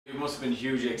You must have been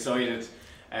hugely excited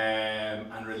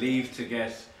and relieved to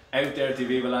get out there to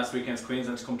Aviva last weekend's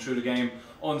Queensland to come through the game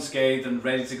unscathed and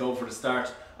ready to go for the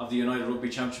start of the United Rugby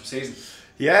Championship season.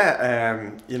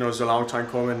 Yeah, you know, it was a long time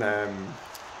coming.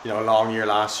 You know, a long year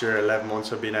last year, 11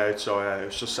 months I've been out, so it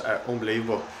was just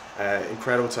unbelievable.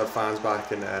 Incredible to have fans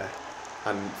back and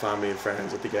family and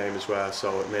friends at the game as well,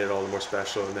 so it made it all the more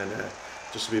special. And then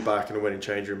just to be back in the winning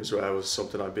change room as well was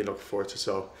something I've been looking forward to,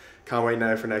 so can't wait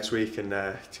now for next week and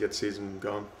to get the season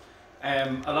going.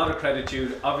 A lot of credit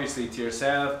due obviously to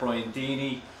yourself, Brian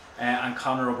Deaney and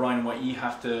Conor O'Brien, and what you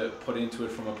have to put into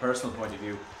it from a personal point of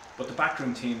view. But the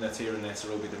backroom team that's here in Leinster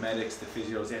Rugby, the medics, the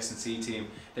physios, the S&C team,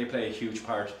 they play a huge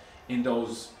part in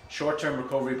those short-term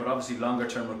recovery, but obviously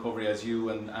longer-term recovery, as you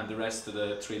and the rest of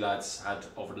the three lads had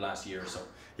over the last year or so.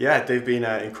 Yeah, they've been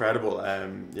incredible.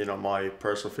 You know, my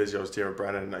personal physio is Deegan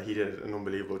Brennan. He did an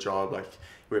unbelievable job, like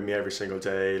with me every single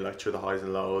day, like through the highs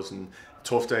and lows and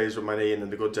tough days with my knee and then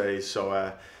the good days.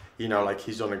 So you know, like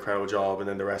he's done an incredible job, and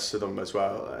then the rest of them as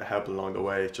well, helping along the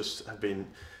way. Just have been,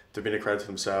 they've been a credit to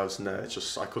themselves, and it's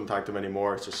just I couldn't thank them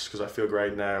anymore. It's just because I feel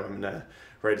great now. I'm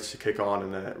ready to kick on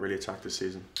and really attack this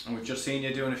season. And we've just seen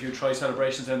you doing a few try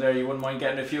celebrations down there. You wouldn't mind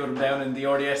getting a few of them down in the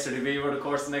RDS or the Aviva over the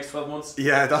course of the next 12 months?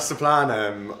 Yeah, that's the plan. I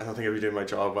don't think I'll be doing my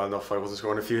job well enough if I wasn't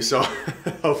scoring a few, so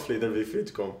hopefully there'll be a few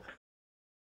to come.